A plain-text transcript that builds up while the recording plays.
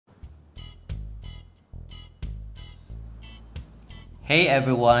Hey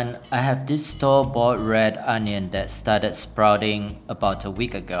everyone, I have this store-bought red onion that started sprouting about a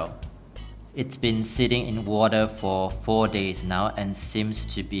week ago. It's been sitting in water for 4 days now and seems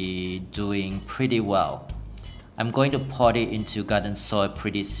to be doing pretty well. I'm going to pot it into garden soil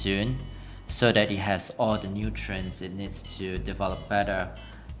pretty soon so that it has all the nutrients it needs to develop better.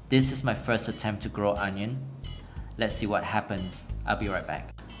 This is my first attempt to grow onion. Let's see what happens. I'll be right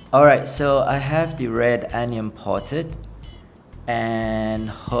back. Alright, so I have the red onion potted and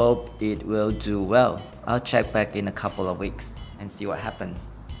hope it will do well. I'll check back in a couple of weeks and see what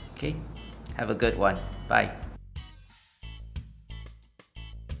happens. Okay, have a good one. Bye.